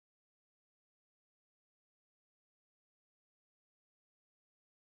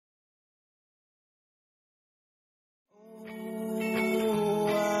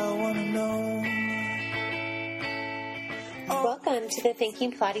to the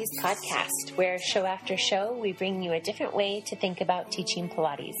Thinking Pilates podcast, where show after show, we bring you a different way to think about teaching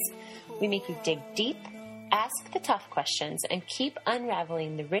Pilates. We make you dig deep, ask the tough questions, and keep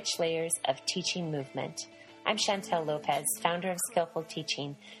unraveling the rich layers of teaching movement. I'm Chantel Lopez, founder of Skillful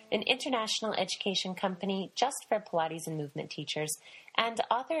Teaching, an international education company just for Pilates and movement teachers, and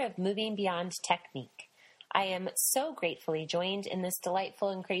author of Moving Beyond Technique. I am so gratefully joined in this delightful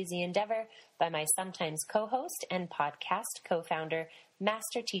and crazy endeavor by my sometimes co-host and podcast co-founder,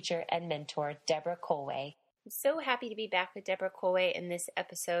 master teacher and mentor, Deborah Colway. I'm so happy to be back with Deborah Colway in this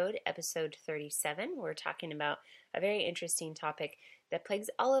episode 37. We're talking about a very interesting topic that plagues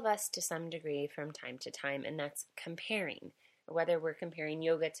all of us to some degree from time to time, and that's comparing. Whether we're comparing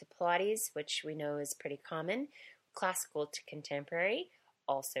yoga to Pilates, which we know is pretty common, classical to contemporary,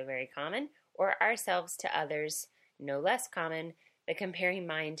 also very common, or ourselves to others, no less common, the comparing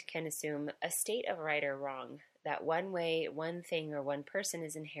mind can assume a state of right or wrong, that one way, one thing, or one person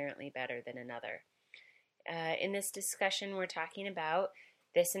is inherently better than another. In this discussion, we're talking about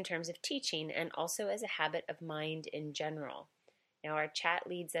this in terms of teaching and also as a habit of mind in general. Now, our chat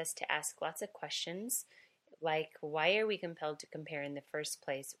leads us to ask lots of questions like, why are we compelled to compare in the first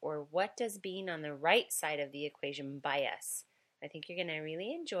place? Or what does being on the right side of the equation buy us? I think you're going to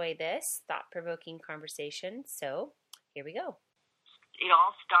really enjoy this thought-provoking conversation. So here we go. It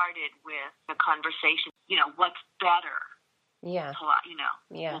all started with a conversation, what's better? Yeah.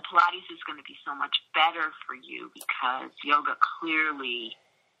 Well, Pilates is going to be so much better for you because yoga clearly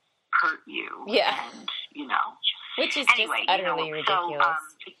hurt you. Yeah. And, Which is anyway, just utterly ridiculous.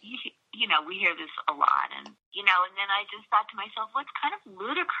 So, we hear this a lot. And then I just thought to myself, what's kind of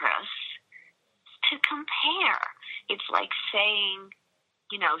ludicrous to compare? It's like saying,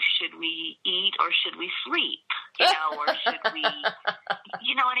 should we eat or should we sleep? Or should we,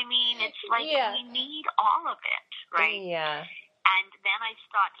 you know what I mean? It's like we need all of it, right? Yeah. And then I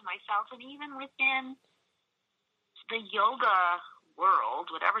thought to myself, and even within the yoga world,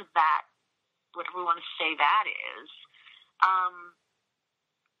 whatever we want to say that is,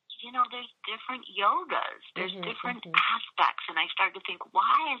 there's different yogas. There's different aspects. And I started to think,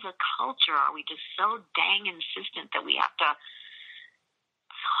 why as a culture are we just so dang insistent that we have to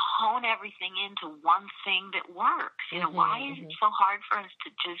hone everything into one thing that works? Why is it so hard for us to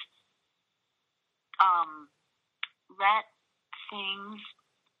just let things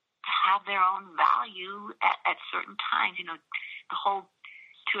have their own value at certain times? The whole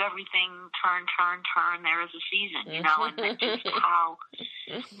to everything turn, there is a season, and that's just how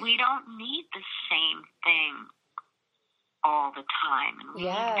we don't need the same thing all the time, and we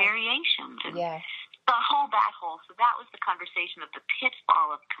need variations. And so that was the conversation of the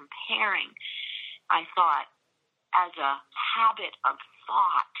pitfall of comparing, I thought, as a habit of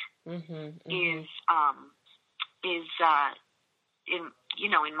thought is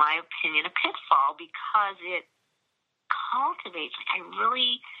in my opinion, a pitfall because it cultivates.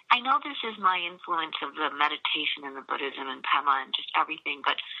 I know this is my influence of the meditation and the Buddhism and Pema and just everything,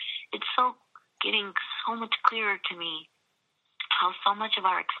 but it's getting so much clearer to me how so much of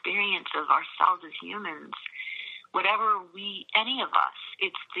our experience of ourselves as humans, any of us,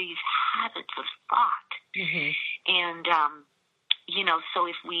 it's these habits of thought. And, so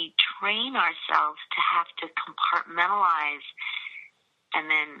if we train ourselves to have to compartmentalize, and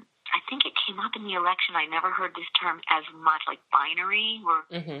then I think it came up in the election, I never heard this term as much, like binary, or,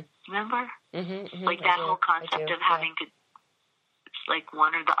 remember? Like that whole concept of having to, it's like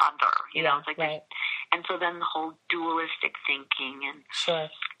one or the other, it's like this. And so then the whole dualistic thinking and,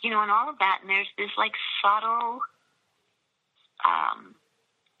 and all of that. And there's this like subtle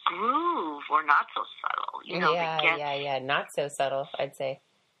groove, or not so subtle, not so subtle, I'd say.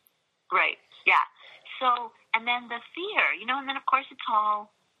 Right, yeah. So, and then the fear, and then of course it's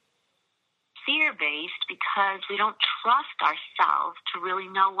all fear-based because we don't trust ourselves to really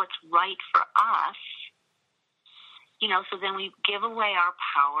know what's right for us. So then we give away our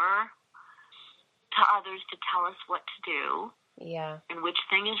power to others to tell us what to do. Yeah. And which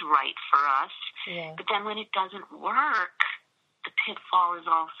thing is right for us. Yeah. But then when it doesn't work, the pitfall is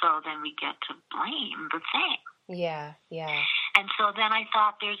also then we get to blame the thing. Yeah, yeah. And so then I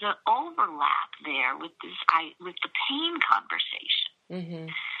thought there's an overlap there with with the pain conversation.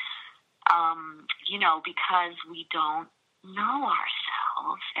 Because we don't know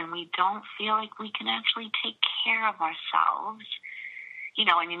ourselves and we don't feel like we can actually take care of ourselves.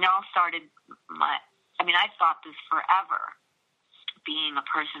 I've thought this forever, being a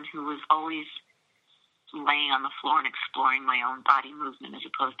person who was always laying on the floor and exploring my own body movement as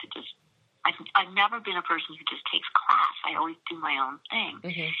opposed to just, I've never been a person who just takes class. I always do my own thing.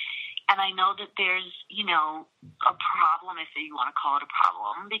 And I know that there's, a problem, if you want to call it a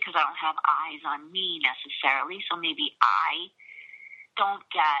problem, because I don't have eyes on me necessarily. So maybe I don't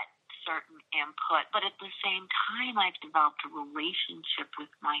get certain input. But at the same time, I've developed a relationship with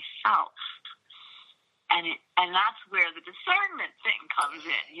myself. And that's where the discernment thing comes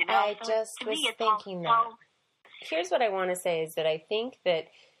in, I just was thinking that. Here's what I want to say is that I think that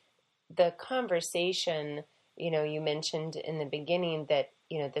the conversation, you mentioned in the beginning that,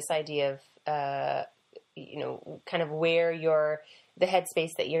 this idea of, kind of where the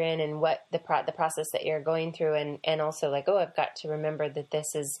headspace that you're in and what the process that you're going through. And also like, I've got to remember that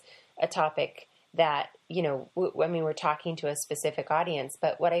this is a topic that, we're talking to a specific audience.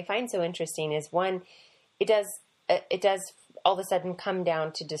 But what I find so interesting is one, it does all of a sudden come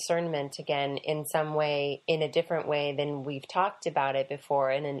down to discernment again in some way, in a different way than we've talked about it before,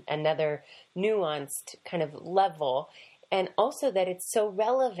 in another nuanced kind of level. And also that it's so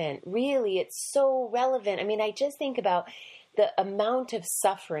relevant. Really, it's so relevant. I mean, I just think about the amount of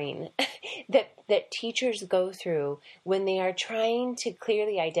suffering that teachers go through when they are trying to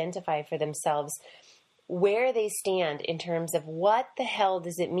clearly identify for themselves where they stand in terms of what the hell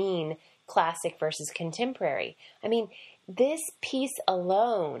does it mean classic versus contemporary. I mean, this piece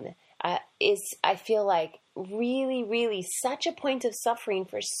alone is, I feel like, really, really such a point of suffering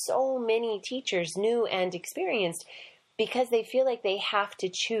for so many teachers, new and experienced, because they feel like they have to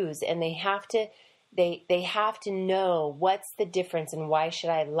choose and they have to know what's the difference and why should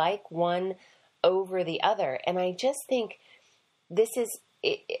I like one over the other. And I just think this is,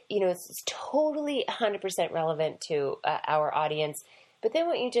 it's totally 100% relevant to our audience. But then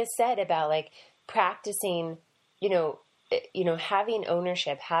what you just said about like practicing, having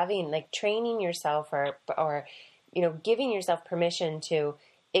ownership, having like training yourself or giving yourself permission to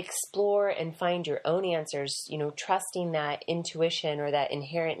explore and find your own answers, trusting that intuition or that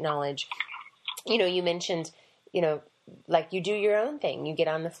inherent knowledge. You mentioned, like you do your own thing. You get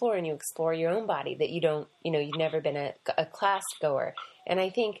on the floor and you explore your own body that you don't, you've never been a class goer. And I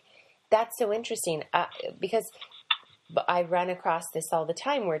think that's so interesting because I run across this all the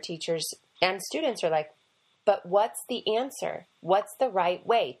time where teachers and students are like, but what's the answer? What's the right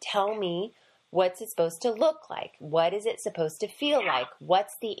way? Tell me, what's it supposed to look like? What is it supposed to feel like?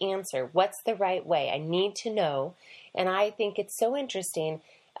 What's the answer? What's the right way? I need to know. And I think it's so interesting.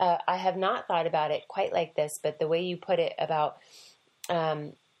 I have not thought about it quite like this, but the way you put it about,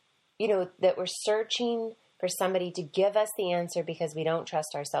 that we're searching for somebody to give us the answer because we don't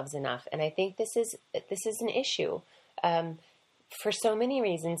trust ourselves enough. And I think this is an issue for so many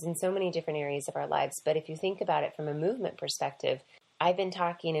reasons in so many different areas of our lives. But if you think about it from a movement perspective, I've been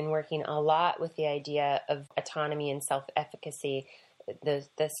talking and working a lot with the idea of autonomy and self-efficacy,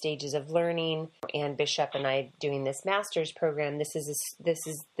 the stages of learning. Ann Bishop and I doing this master's program. This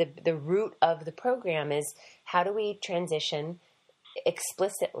is the root of the program is how do we transition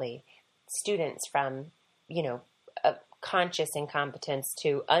explicitly students from conscious incompetence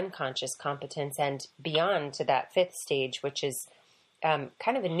to unconscious competence and beyond to that fifth stage, which is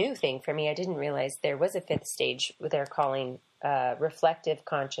kind of a new thing for me. I didn't realize there was a fifth stage they're calling reflective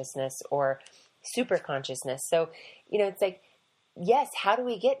consciousness or super consciousness. So, it's like, yes, how do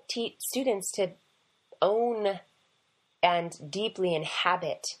we get students to own and deeply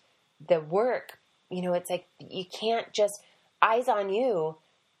inhabit the work? It's like you can't just, eyes on you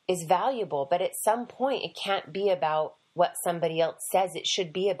is valuable, but at some point it can't be about what somebody else says it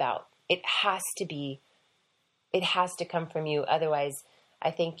should be about. It has to come from you. Otherwise, I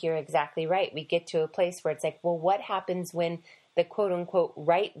think you're exactly right. We get to a place where it's like, well, what happens when the quote unquote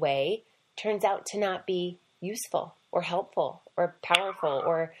right way turns out to not be useful or helpful or powerful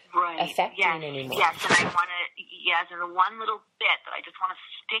or affecting anymore? Yes, and I want to, and the one little bit that I just want to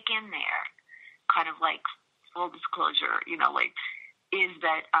stick in there, kind of like full disclosure, is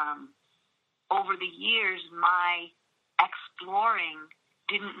that over the years, my exploring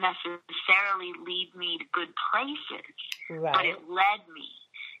didn't necessarily lead me to good places, but it led me.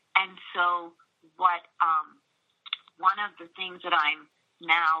 And so what one of the things that I'm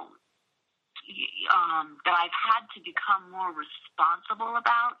now that I've had to become more responsible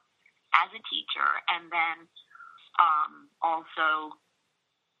about as a teacher, and then also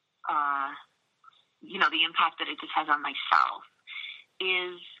the impact that it just has on myself,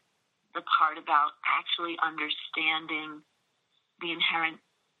 is the part about actually understanding the inherent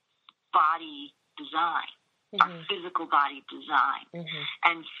body design, our physical body design.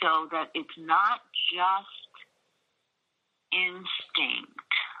 And so that it's not just instinct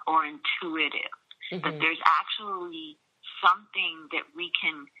or intuitive, that there's actually something that we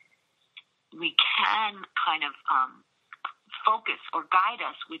can kind of focus or guide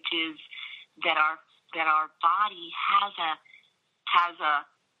us, which is that our body has a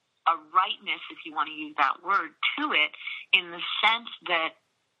rightness, if you want to use that word, to it, in the sense that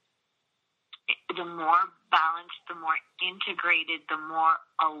the more balanced, the more integrated, the more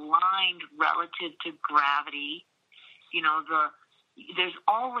aligned relative to gravity. There's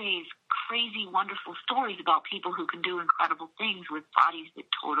always crazy, wonderful stories about people who can do incredible things with bodies that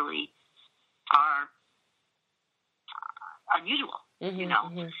totally are unusual, and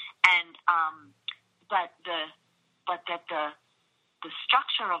but that the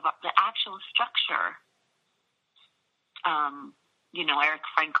structure of the actual structure, Eric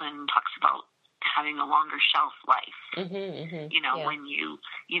Franklin talks about having a longer shelf life. When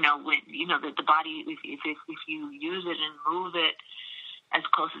the body, if you use it and move it as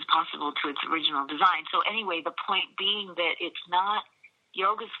close as possible to its original design. So anyway, the point being that it's not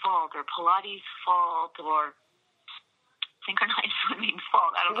yoga's fault or Pilates' fault or synchronized swimming's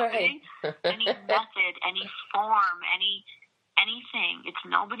fault. I don't know, any method, any form, anything. It's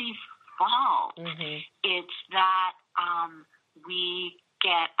nobody's fault. It's that we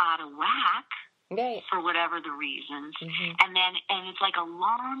get out of whack for whatever the reasons, and it's like a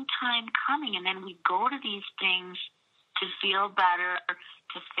long time coming, and then we go to these things to feel better,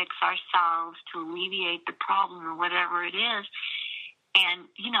 to fix ourselves, to alleviate the problem or whatever it is. And,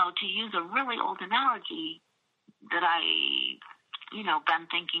 to use a really old analogy that been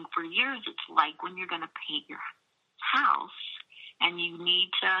thinking for years, it's like when you're going to paint your house and you need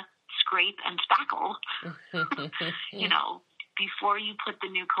to scrape and spackle, before you put the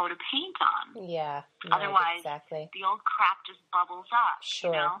new coat of paint on. Yeah. Otherwise, exactly. The old crap just bubbles up,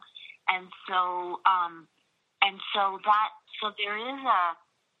 Sure. And so there is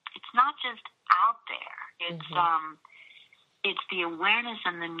it's not just out there. It's the awareness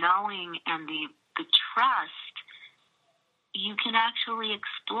and the knowing and the trust. You can actually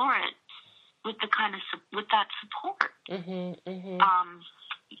explore it with with that support. The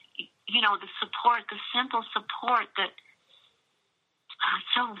support, the simple support that.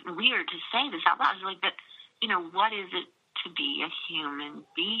 It's so weird to say this out loud. It's like that. What is it to be a human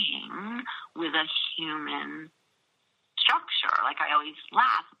being with a human structure? Like I always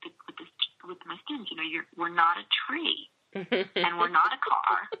laugh with my students. We're not a tree, and we're not a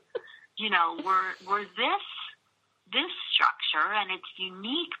car. We're this structure, and it's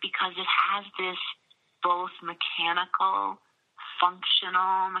unique because it has this both mechanical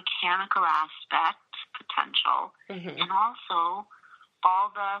aspect potential, and also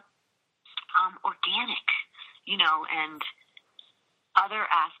all the organic, and other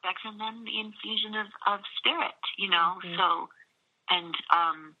aspects, and then the infusion of spirit, so, and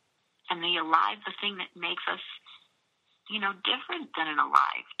the alive, the thing that makes us, different than an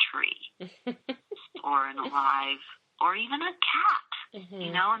alive tree or an alive, or even a cat, as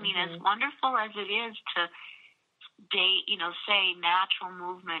wonderful as it is to say natural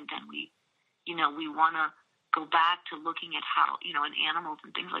movement, and we want to go back to looking at how, in animals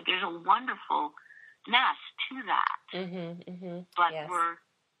and things like, there's a wonderfulness to that. But yes.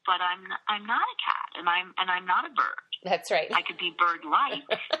 but I'm not a cat, and I'm not a bird. That's right. I could be bird-like,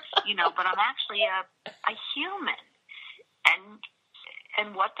 but I'm actually a human.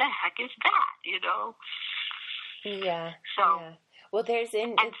 And what the heck is that, Yeah. So, yeah. Well, so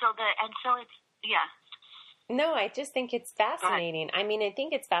it's, yeah. No, I just think it's fascinating. I mean, I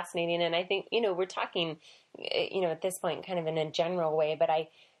think it's fascinating, and I think, we're talking, at this point kind of in a general way, but I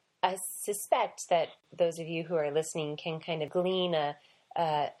suspect that those of you who are listening can kind of glean a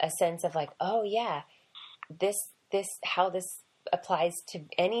sense of like, oh yeah, how this applies to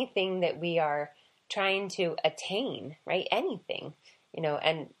anything that we are trying to attain, right? Anything,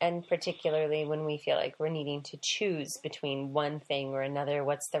 and particularly when we feel like we're needing to choose between one thing or another,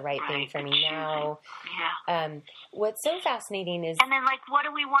 what's the right thing for me now? Yeah. What's so fascinating is... And then, what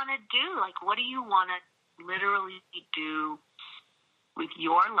do we want to do? What do you want to literally do with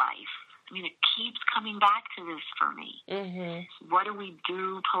your life? I mean, it keeps coming back to this for me. What do we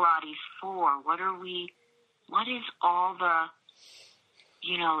do Pilates for? What is all the...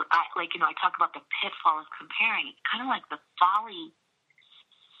 I talk about the pitfall of comparing. It's kind of like the folly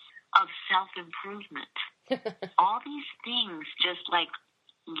of self-improvement. All these things just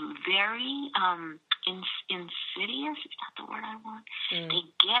very insidious, is that the word I want? They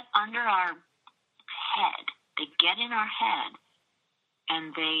get under our head. They get in our head,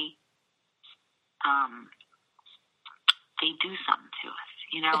 and they do something to us.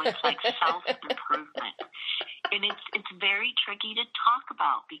 It's like self-improvement. And it's very tricky to talk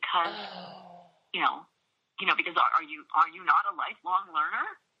about because, because are you not a lifelong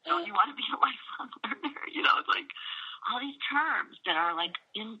learner? Don't you want to be a lifelong learner? It's like, all these terms that are like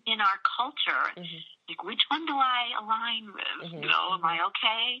in our culture. Mm-hmm. Like, which one do I align with? Mm-hmm. You know, am I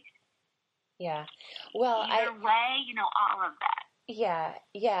okay? Yeah. Well, either way, you know, all of that.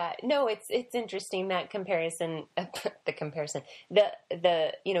 Yeah. No, it's interesting, that comparison,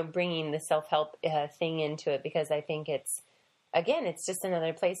 the you know, bringing the self-help thing into it, because I think it's just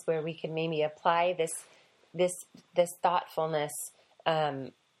another place where we could maybe apply this thoughtfulness.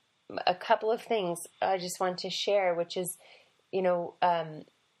 A couple of things I just want to share, which is, you know,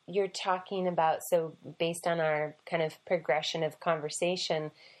 you're talking about, so based on our kind of progression of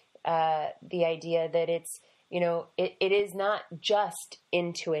conversation, the idea that it's, you know, it is not just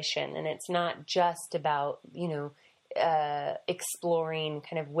intuition, and it's not just about, you know, exploring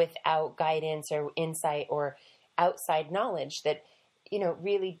kind of without guidance or insight or outside knowledge, that, you know,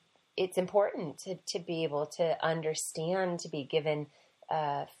 really it's important to be able to understand, to be given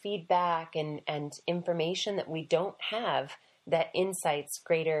feedback and information that we don't have, that incites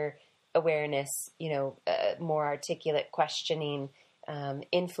greater awareness, you know, more articulate questioning,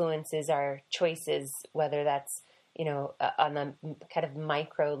 influences our choices, whether that's, you know, on the kind of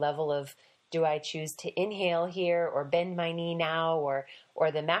micro level of, do I choose to inhale here or bend my knee now, or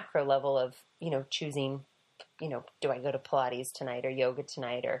the macro level of, you know, choosing, you know, do I go to Pilates tonight or yoga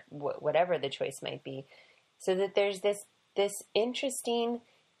tonight, or whatever the choice might be. So that there's this interesting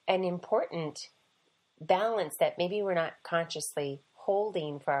and important balance that maybe we're not consciously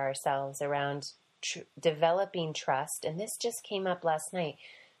holding for ourselves around developing trust. And this just came up last night.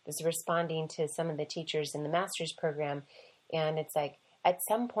 I was responding to some of the teachers in the master's program, and it's like, at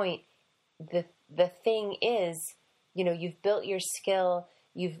some point, the thing is, you know, you've built your skill,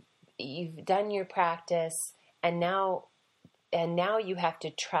 you've done your practice, and now you have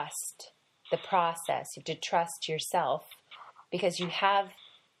to trust the process. You have to trust yourself, because you have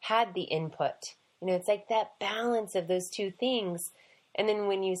had the input. You know, it's like that balance of those two things. And then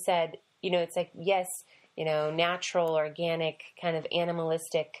when you said, you know, it's like, yes, you know, natural, organic, kind of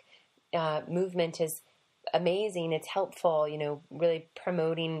animalistic movement is amazing. It's helpful, you know, really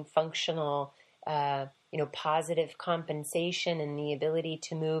promoting functional, you know, positive compensation and the ability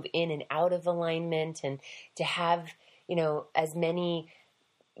to move in and out of alignment, and to have, you know, as many,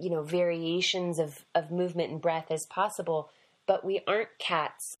 you know, variations of movement and breath as possible. But we aren't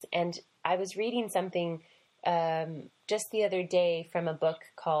cats. And I was reading something just the other day from a book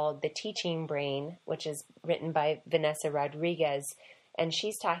called The Teaching Brain, which is written by Vanessa Rodriguez. And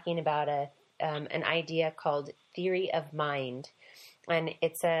she's talking about an idea called theory of mind. And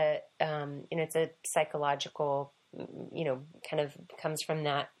it's a, you know, it's a psychological, you know, kind of comes from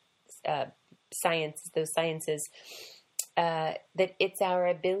that science, those sciences, that it's our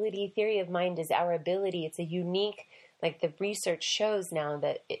ability, theory of mind is our ability. It's a unique, like the research shows now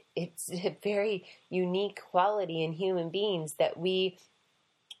that it's a very unique quality in human beings, that we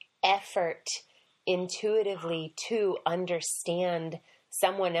effort intuitively to understand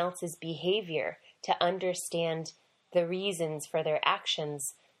someone else's behavior, to understand the reasons for their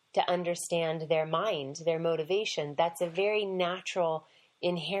actions, to understand their mind, their motivation. That's a very natural,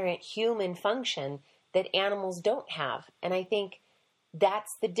 inherent human function that animals don't have. And I think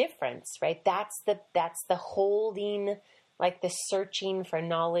that's the difference, right? That's the holding, like the searching for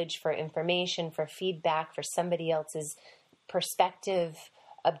knowledge, for information, for feedback, for somebody else's perspective,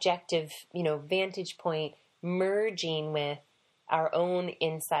 objective, you know, vantage point, merging with our own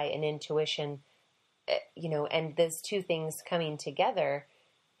insight and intuition, you know, and those two things coming together,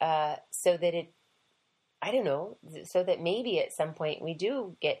 so that it, I don't know, so that maybe at some point we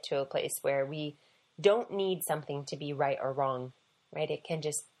do get to a place where we don't need something to be right or wrong, right? It can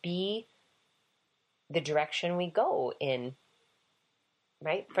just be the direction we go in,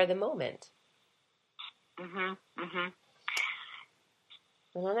 right? For the moment. Mhm. Mhm.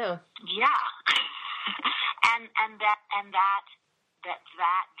 I don't know. Yeah. and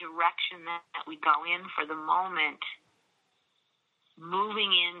that direction that we go in for the moment,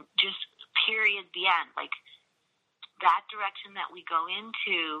 moving in, just period, the end. Like, that direction that we go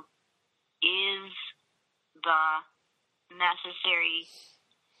into is the necessary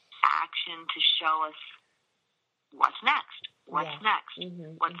action to show us what's next. What's next?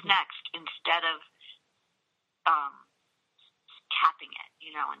 Mm-hmm, what's next? Instead of capping it,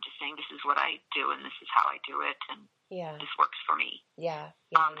 you know, and just saying, this is what I do and this is how I do it, and this works for me. Yeah.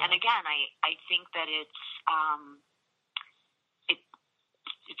 And again, I think that it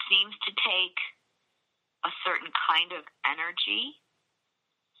seems to take a certain kind of energy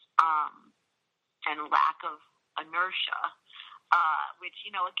and lack of inertia, which,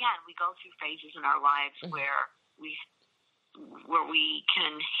 you know, again, we go through phases in our lives where we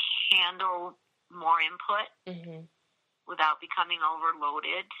can handle more input, without becoming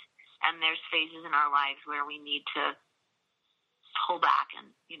overloaded. And there's phases in our lives where we need to pull back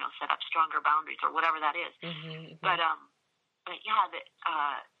and, set up stronger boundaries or whatever that is. Mm-hmm, mm-hmm. But yeah,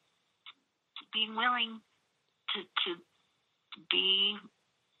 being willing to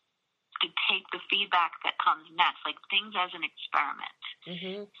take the feedback that comes next, like things as an experiment,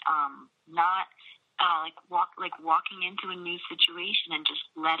 mm-hmm. Not walking into a new situation and just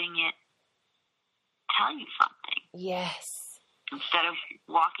letting it tell you something. Yes. Instead of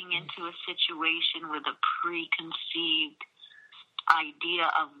walking into a situation with a preconceived idea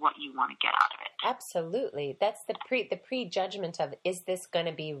of what you want to get out of it. Absolutely. That's the prejudgment of, is this going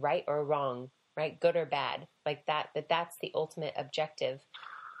to be right or wrong, right? Good or bad, like that's the ultimate objective,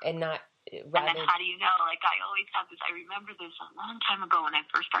 and not rather. And then how do you know? Like, I always have this, I remember this a long time ago when I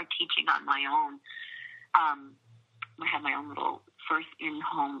first started teaching on my own. I had my own little first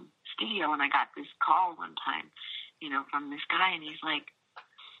in-home studio, and I got this call one time, from this guy, and he's like,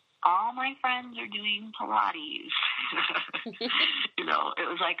 all my friends are doing Pilates. It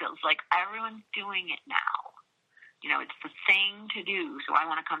was like everyone's doing it now. It's the thing to do, so I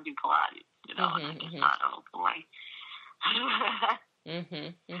want to come do Pilates. And I just thought, oh boy.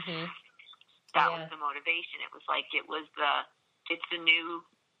 That was the motivation. It was like it's the new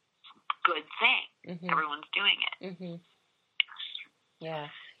good thing. Mm-hmm. Everyone's doing it. Mm-hmm. Yeah.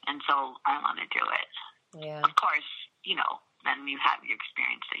 And so I want to do it. Yeah. Of course, then you have your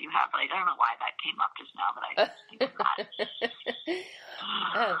experience that you have. But I don't know why that came up just now, but I just think of that.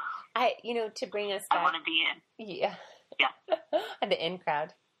 To bring us back. I want to be in. Yeah. Yeah. The in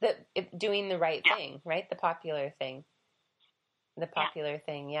crowd. Doing the right thing, right? The popular thing. The popular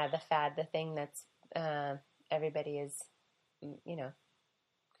thing. Yeah. The fad, the thing that's, everybody is,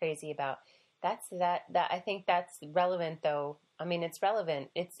 crazy about. That's I think that's relevant though. I mean, it's relevant.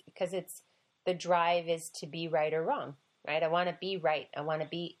 It's because the drive is to be right or wrong, right? I want to be right. I want to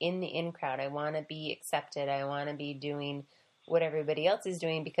be in the in crowd. I want to be accepted. I want to be doing what everybody else is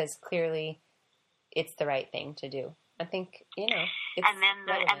doing because clearly it's the right thing to do. I think, it's and then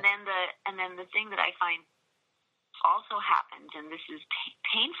the thing that I find also happens, and this is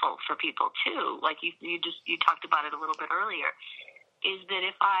painful for people too, like you talked about it a little bit earlier, is that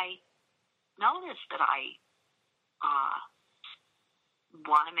if I notice that I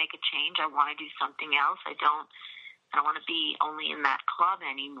want to make a change, I want to do something else, I don't want to be only in that club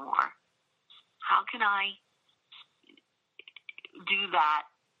anymore, how can I do that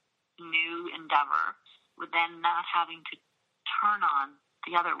new endeavor with then not having to turn on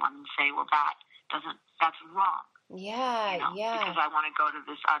the other one and say, well, that's wrong. Yeah, because I want to go to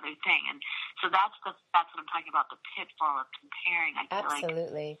this other thing. And so that's what I'm talking about, the pitfall of comparing. I feel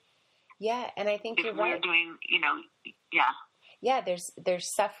absolutely. Yeah, and I think you're right. We're doing, Yeah,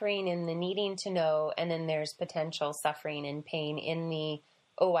 there's suffering in the needing to know, and then there's potential suffering and pain in the,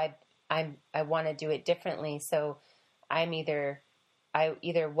 I want to do it differently. So I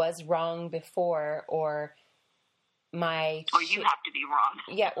either was wrong before, or you have to be wrong.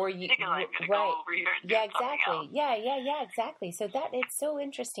 Yeah, or you right. Go over here and yeah, exactly. Yeah, exactly. So that it's so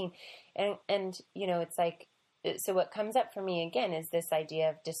interesting, and it's like, so what comes up for me again is this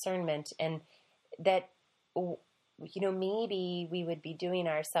idea of discernment, and that maybe we would be doing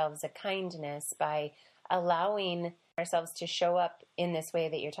ourselves a kindness by allowing ourselves to show up in this way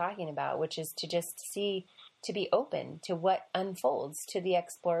that you're talking about, which is to just to be open to what unfolds, to the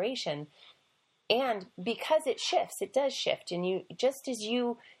exploration. And because it does shift. And just as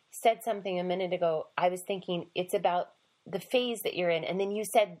you said something a minute ago, I was thinking it's about the phase that you're in. And then you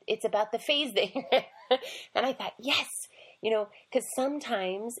said it's about the phase that you're in. And I thought, yes, because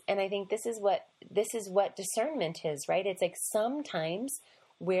sometimes, and I think this is what discernment is, right? It's like sometimes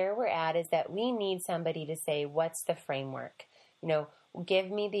where we're at is that we need somebody to say, what's the framework? Give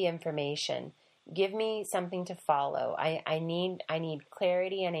me the information. Give me something to follow. I need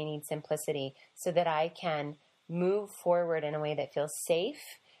clarity, and I need simplicity so that I can move forward in a way that feels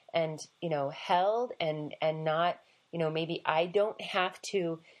safe and, held and not, maybe I don't have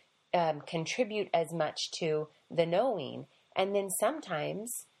to contribute as much to the knowing. And then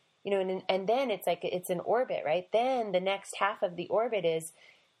sometimes, and then it's like, it's an orbit, right? Then the next half of the orbit is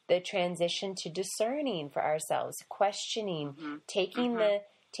the transition to discerning for ourselves, questioning, taking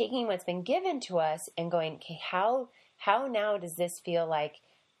what's been given to us and going, okay, how now does this feel like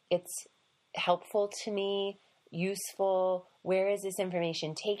it's helpful to me, useful? Where is this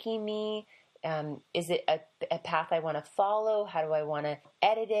information taking me? Is it a path I want to follow? How do I want to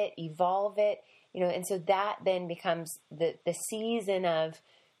edit it, evolve it? And so that then becomes the season of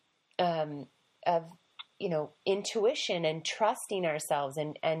intuition and trusting ourselves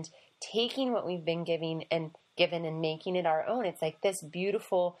and taking what we've been giving and given and making it our own. It's like this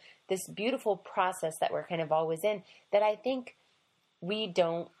beautiful process that we're kind of always in that I think we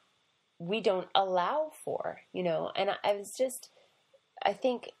don't allow for, and I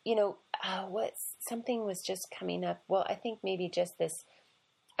think, something was just coming up. Well, I think maybe just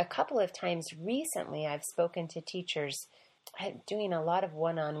a couple of times recently, I've spoken to teachers. I'm doing a lot of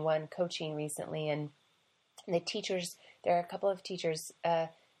one-on-one coaching recently, and the teachers, there are a couple of teachers,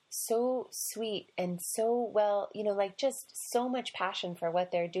 so sweet and so well, just so much passion for what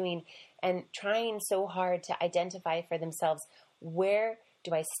they're doing and trying so hard to identify for themselves, where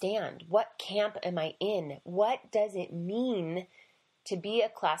do I stand? What camp am I in? What does it mean to be a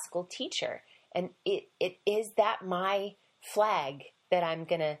classical teacher? And is that my flag that I'm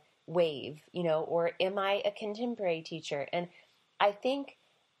going to wave, or am I a contemporary teacher? And I think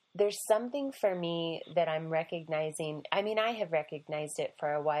there's something for me that I'm recognizing. I mean, I have recognized it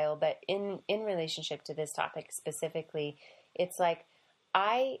for a while, but in relationship to this topic specifically, it's like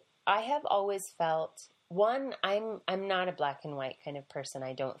I have always felt, one, I'm not a black and white kind of person.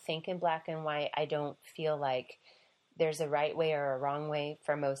 I don't think in black and white. I don't feel like there's a right way or a wrong way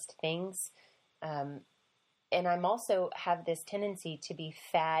for most things. And I'm also have this tendency to be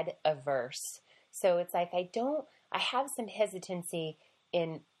fad averse. So it's like I have some hesitancy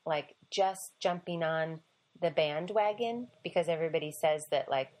in like just jumping on the bandwagon because everybody says that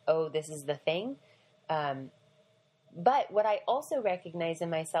like, oh, this is the thing. But what I also recognize in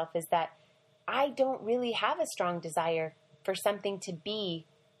myself is that I don't really have a strong desire for something to be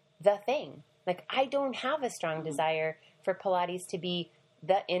the thing. Like I don't have a strong desire for Pilates to be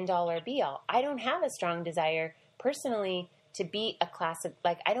the end all or be all. I don't have a strong desire personally to be a classic,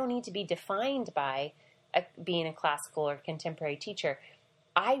 like I don't need to be defined by being a classical or contemporary teacher.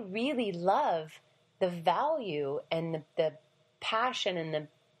 I really love the value and the passion and the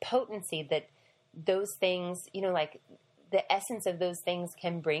potency that those things, like the essence of those things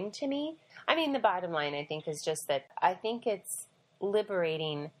can bring to me. I mean, the bottom line, I think, is just that I think it's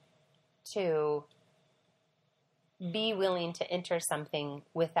liberating to be willing to enter something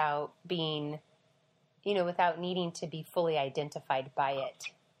without being, without needing to be fully identified by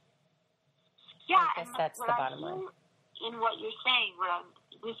it. Yeah, I guess that's the bottom line. In what you're saying,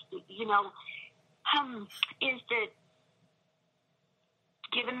 is that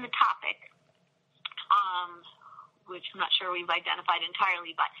given the topic, which I'm not sure we've identified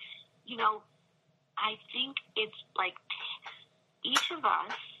entirely, but, I think it's like each of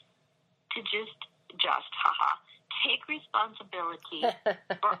us to just take responsibility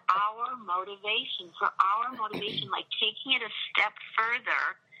for our motivation, like taking it a step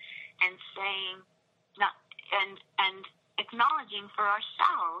further and saying, and acknowledging for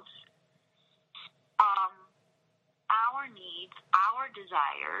ourselves our needs, our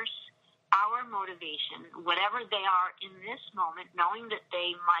desires, our motivation, whatever they are in this moment, knowing that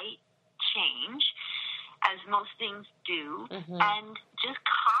they might change, as most things do, and just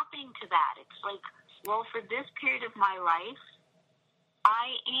copping to that. It's like, well, for this period of my life,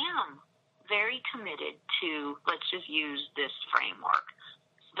 I am very committed to, let's just use this framework,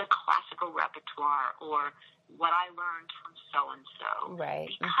 the classical repertoire or what I learned from so-and-so.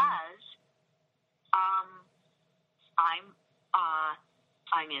 Right. Because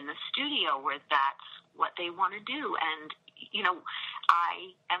I'm in the studio where that's what they want to do. And,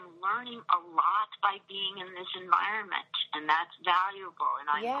 I am learning a lot by being in this environment, and that's valuable. And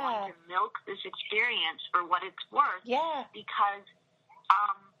I'm going to milk this experience for what it's worth. Yeah. Because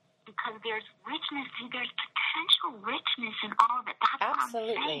there's richness, there's potential richness in all of it. That's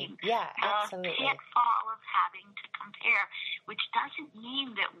absolutely. What I'm saying. Yeah, absolutely. The pitfall of having to compare, which doesn't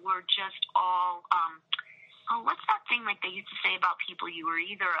mean that we're just all, what's that thing like they used to say about people? You were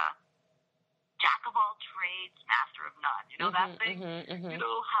either a jack of all trades, master of none. You know that thing? You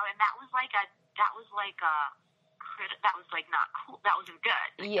know how, and that was like not cool. That wasn't good.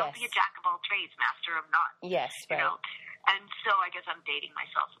 Like, yes. Don't be a jack of all trades, master of none. Yes, right. And so I guess I'm dating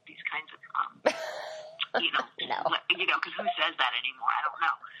myself with these kinds of, no. Because who says that anymore? I don't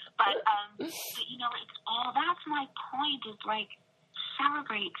know. But it's all, that's my point, is like,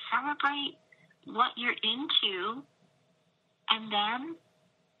 celebrate what you're into, and then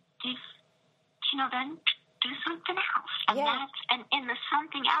then do something else. And and the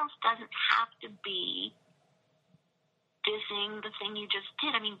something else doesn't have to be dissing the thing you just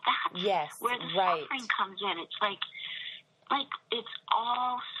did. I mean, that's where the suffering comes in. It's like it's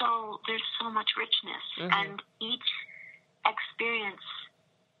all there's so much richness, and each experience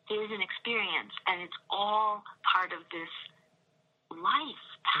is an experience, and it's all part of this life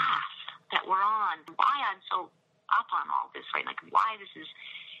path that we're on. Why I'm so up on all this, right? Like why this is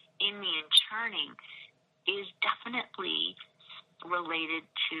in me and churning is definitely related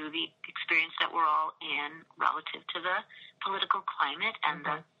to the experience that we're all in relative to the political climate and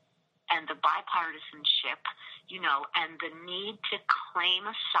the bipartisanship, and the need to claim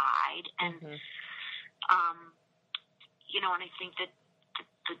a side, and and I think that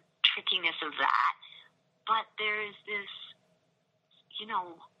the trickiness of that. But there is this,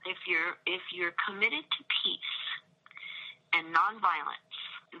 if you're committed to peace and nonviolence,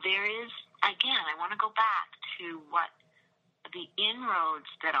 there is, again, I want to go back to what the inroads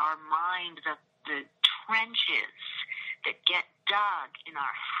that our mind, the trenches that get dug in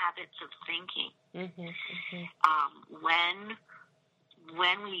our habits of thinking.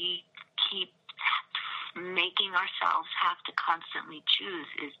 When we keep making ourselves have to constantly choose,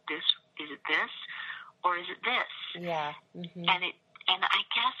 is it this, or is it this? Yeah. And I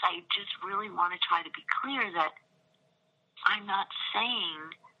guess I just really want to try to be clear that I'm not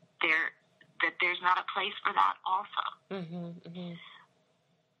saying that there's not a place for that also.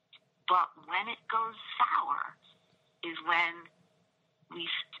 But when it goes sour is when we,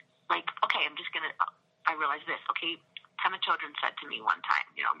 okay, I realize this, okay, Pema Chodron said to me one time,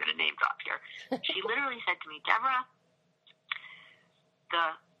 I'm going to name drop here. She literally said to me, Deborah,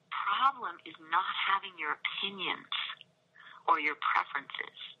 the problem is not having your opinions or your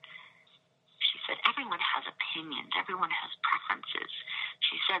preferences. She said, everyone has opinions. Everyone has preferences.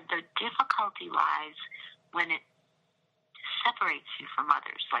 She said, the difficulty lies when it separates you from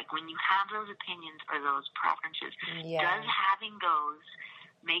others. Like when you have those opinions or those preferences, does having those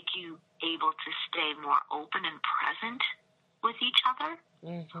make you able to stay more open and present with each other?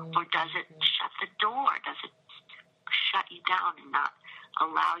 Or does it shut the door? Does it shut you down and not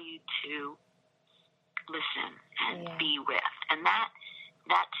allow you to listen and be with? And that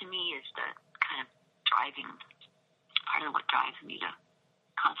to me is the kind of driving part of what drives me to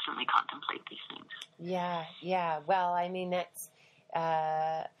constantly contemplate these things. Yeah. Well, I mean, that's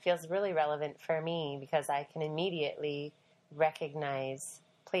feels really relevant for me because I can immediately recognize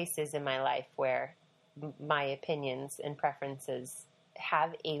places in my life where my opinions and preferences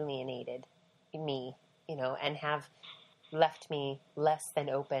have alienated me, and have left me less than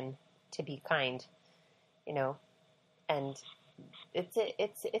open to be kind, and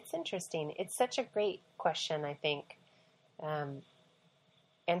it's interesting. It's such a great question, I think.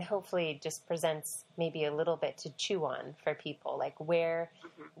 And hopefully just presents maybe a little bit to chew on for people. Like where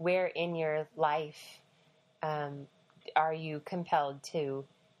in your life are you compelled to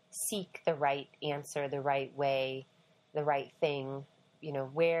seek the right answer, the right way, the right thing?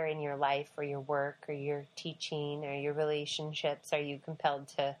 Where in your life or your work or your teaching or your relationships are you compelled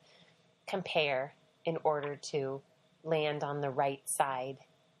to compare in order to land on the right side?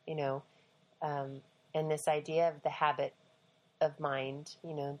 And this idea of the habit of mind,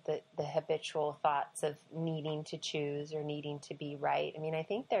 the habitual thoughts of needing to choose or needing to be right. I mean, I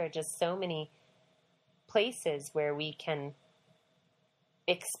think there are just so many places where we can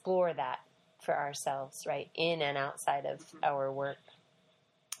explore that for ourselves, right, in and outside of our work.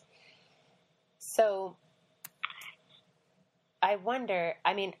 So I wonder,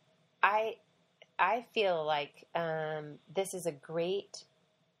 I mean, I feel like this is a great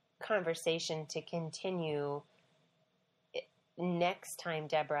conversation to continue next time,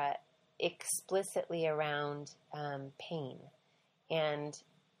 Deborah, explicitly around pain. And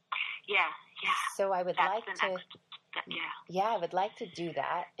so I would like to, I would like to do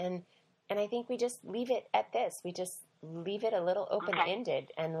that. And I think we just leave it at this. We just leave it a little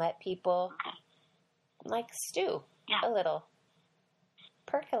open-ended and let people stew a little,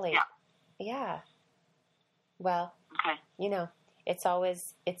 percolate. Yeah. Well, it's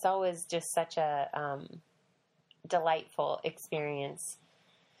always just such a delightful experience,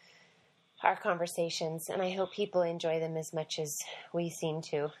 our conversations, and I hope people enjoy them as much as we seem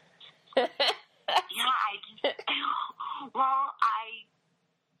to. There's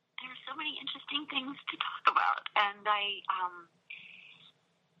so many interesting things to talk about, and I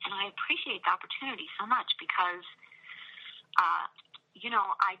appreciate the opportunity so much because,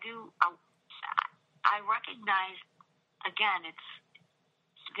 I recognize, again,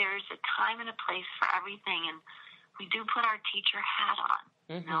 there's a time and a place for everything, and we do put our teacher hat on,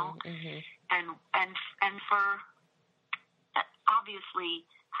 and for obviously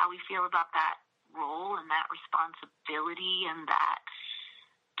how we feel about that role and that responsibility and that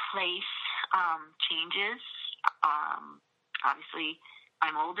place changes. Obviously,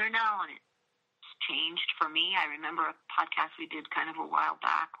 I'm older now, and it's changed for me. I remember a podcast we did kind of a while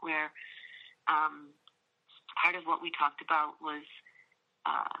back where part of what we talked about was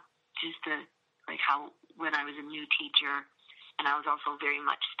just how when I was a new teacher, And I was also very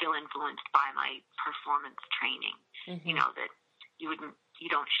much still influenced by my performance training. You know, that you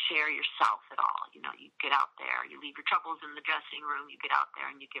don't share yourself at all. You know, you get out there, you leave your troubles in the dressing room, you get out there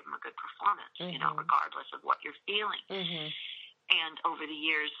and you give them a good performance, you know, regardless of what you're feeling. And over the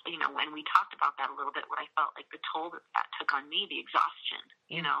years, you know, when we talked about that a little bit, what I felt like the toll that took on me, the exhaustion,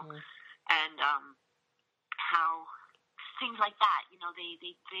 you know, and how things like that, you know, they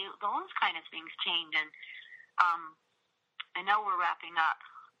those kind of things change. And I know we're wrapping up,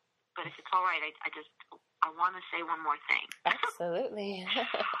 but if it's all right, I want to say one more thing. Absolutely.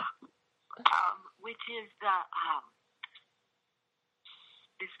 Which is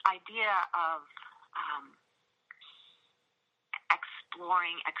this idea of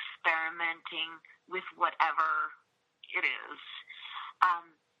exploring, experimenting with whatever it is.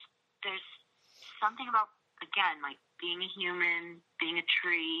 There's something about, again, like being a human, being a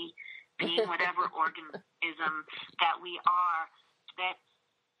tree, being whatever organism that we are, that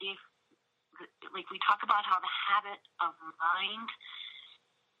if, like we talk about how the habit of mind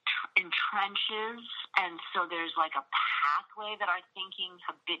entrenches, and so there's like a pathway that our thinking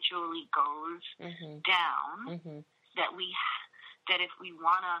habitually goes down, that if we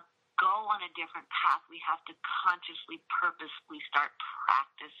want to go on a different path, we have to consciously, purposefully start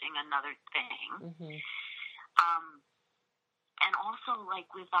practicing another thing. And also, like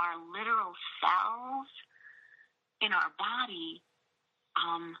with our literal cells in our body,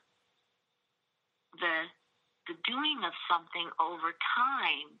 the doing of something over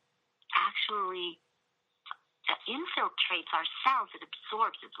time actually infiltrates our cells. It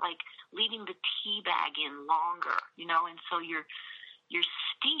absorbs. It's like leaving the tea bag in longer, you know, and so you're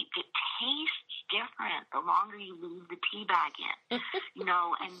steeped. It tastes different the longer you leave the tea bag in, you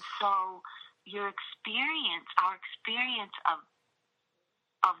know, and so our experience of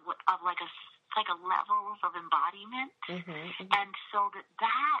like a levels of embodiment, and so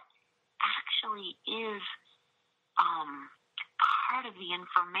that actually is part of the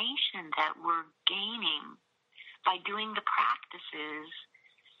information that we're gaining by doing the practices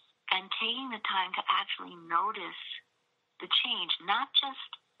and taking the time to actually notice the change. Not just,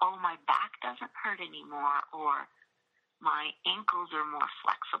 oh, my back doesn't hurt anymore, or my ankles are more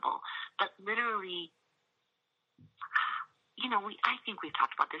flexible, but literally, you know, I think we've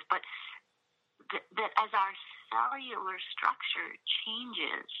talked about this, but that as our cellular structure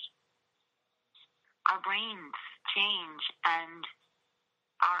changes, our brains change and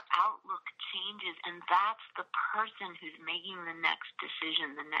our outlook changes, and that's the person who's making the next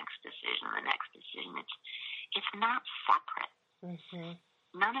decision, the next decision, the next decision. It's not separate.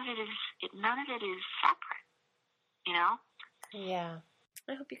 None of it is separate, you know? Yeah.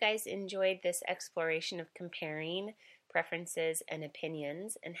 I hope you guys enjoyed this exploration of comparing preferences and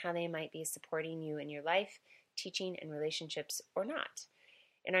opinions and how they might be supporting you in your life, teaching, and relationships or not.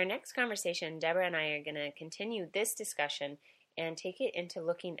 In our next conversation, Deborah and I are going to continue this discussion and take it into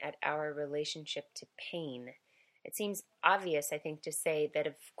looking at our relationship to pain. It seems obvious, I think, to say that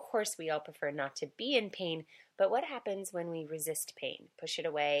of course we all prefer not to be in pain, but what happens when we resist pain, push it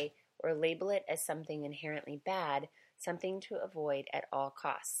away, or label it as something inherently bad, something to avoid at all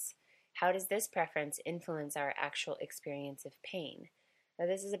costs? How does this preference influence our actual experience of pain? Now,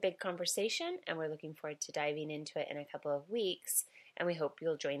 this is a big conversation, and we're looking forward to diving into it in a couple of weeks, and we hope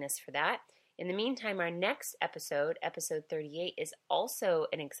you'll join us for that. In the meantime, our next episode, episode 38, is also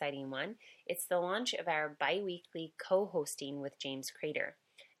an exciting one. It's the launch of our bi-weekly co-hosting with James Crater.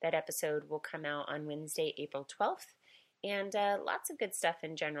 That episode will come out on Wednesday, April 12th, and lots of good stuff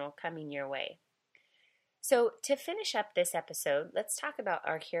in general coming your way. So to finish up this episode, let's talk about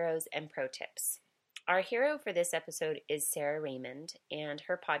our heroes and pro tips. Our hero for this episode is Sarah Raymond and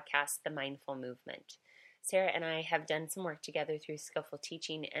her podcast, The Mindful Movement. Sarah and I have done some work together through Skillful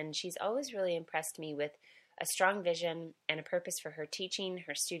Teaching, and she's always really impressed me with a strong vision and a purpose for her teaching,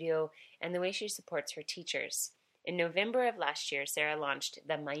 her studio, and the way she supports her teachers. In November of last year, Sarah launched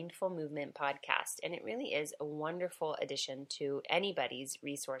the Mindful Movement podcast, and it really is a wonderful addition to anybody's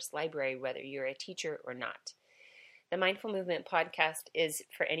resource library, whether you're a teacher or not. The Mindful Movement podcast is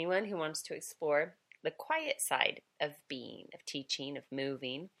for anyone who wants to explore the quiet side of being, of teaching, of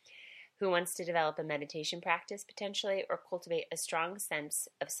moving, who wants to develop a meditation practice potentially, or cultivate a strong sense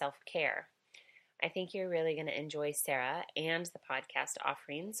of self-care. I think you're really going to enjoy Sarah and the podcast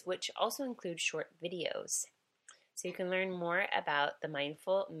offerings, which also include short videos. So you can learn more about the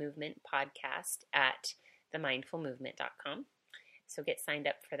Mindful Movement podcast at themindfulmovement.com. So get signed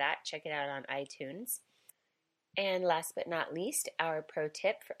up for that. Check it out on iTunes. And last but not least, our pro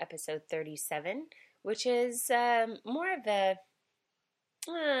tip for episode 37, which is more of a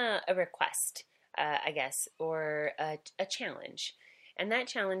request. I guess, or a challenge. And that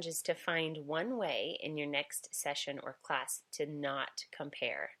challenge is to find one way in your next session or class to not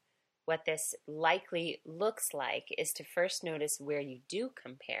compare. What this likely looks like is to first notice where you do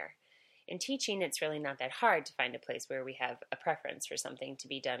compare. In teaching, it's really not that hard to find a place where we have a preference for something to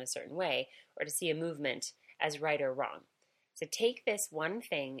be done a certain way or to see a movement as right or wrong. So take this one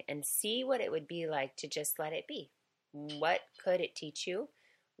thing and see what it would be like to just let it be. What could it teach you?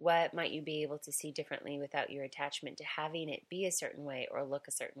 What might you be able to see differently without your attachment to having it be a certain way or look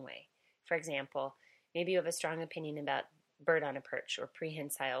a certain way? For example, maybe you have a strong opinion about bird on a perch or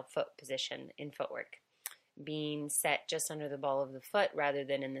prehensile foot position in footwork, being set just under the ball of the foot rather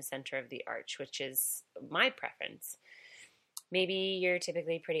than in the center of the arch, which is my preference. Maybe you're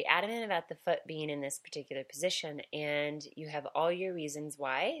typically pretty adamant about the foot being in this particular position, and you have all your reasons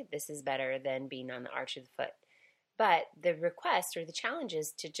why this is better than being on the arch of the foot. But the request or the challenge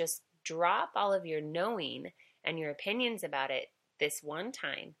is to just drop all of your knowing and your opinions about it this one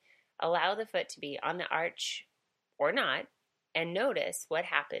time. Allow the foot to be on the arch or not, and notice what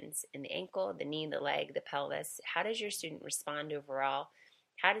happens in the ankle, the knee, the leg, the pelvis. How does your student respond overall?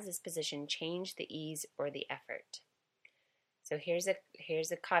 How does this position change the ease or the effort? So here's a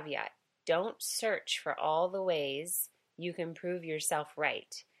caveat. Don't search for all the ways you can prove yourself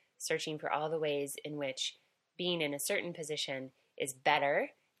right, searching for all the ways in which being in a certain position is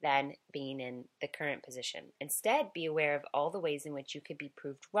better than being in the current position. Instead, be aware of all the ways in which you could be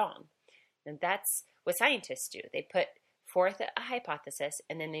proved wrong. And that's what scientists do. They put forth a hypothesis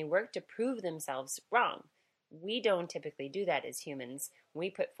and then they work to prove themselves wrong. We don't typically do that as humans. We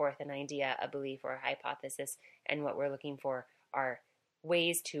put forth an idea, a belief, or a hypothesis, and what we're looking for are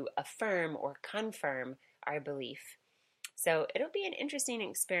ways to affirm or confirm our belief. So it'll be an interesting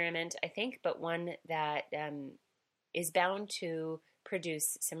experiment, I think, but one that is bound to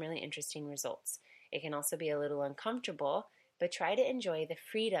produce some really interesting results. It can also be a little uncomfortable, but try to enjoy the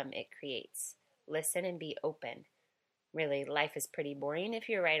freedom it creates. Listen and be open. Really, life is pretty boring if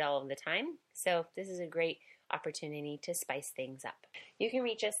you're right all of the time, so this is a great opportunity to spice things up. You can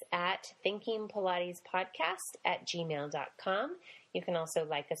reach us at thinkingpilatespodcast@gmail.com. You can also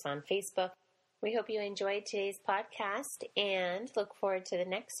like us on Facebook. We hope you enjoyed today's podcast and look forward to the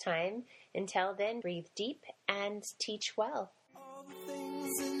next time. Until then, breathe deep and teach well. All the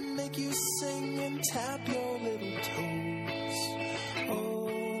things that make you sing and tap your little toes.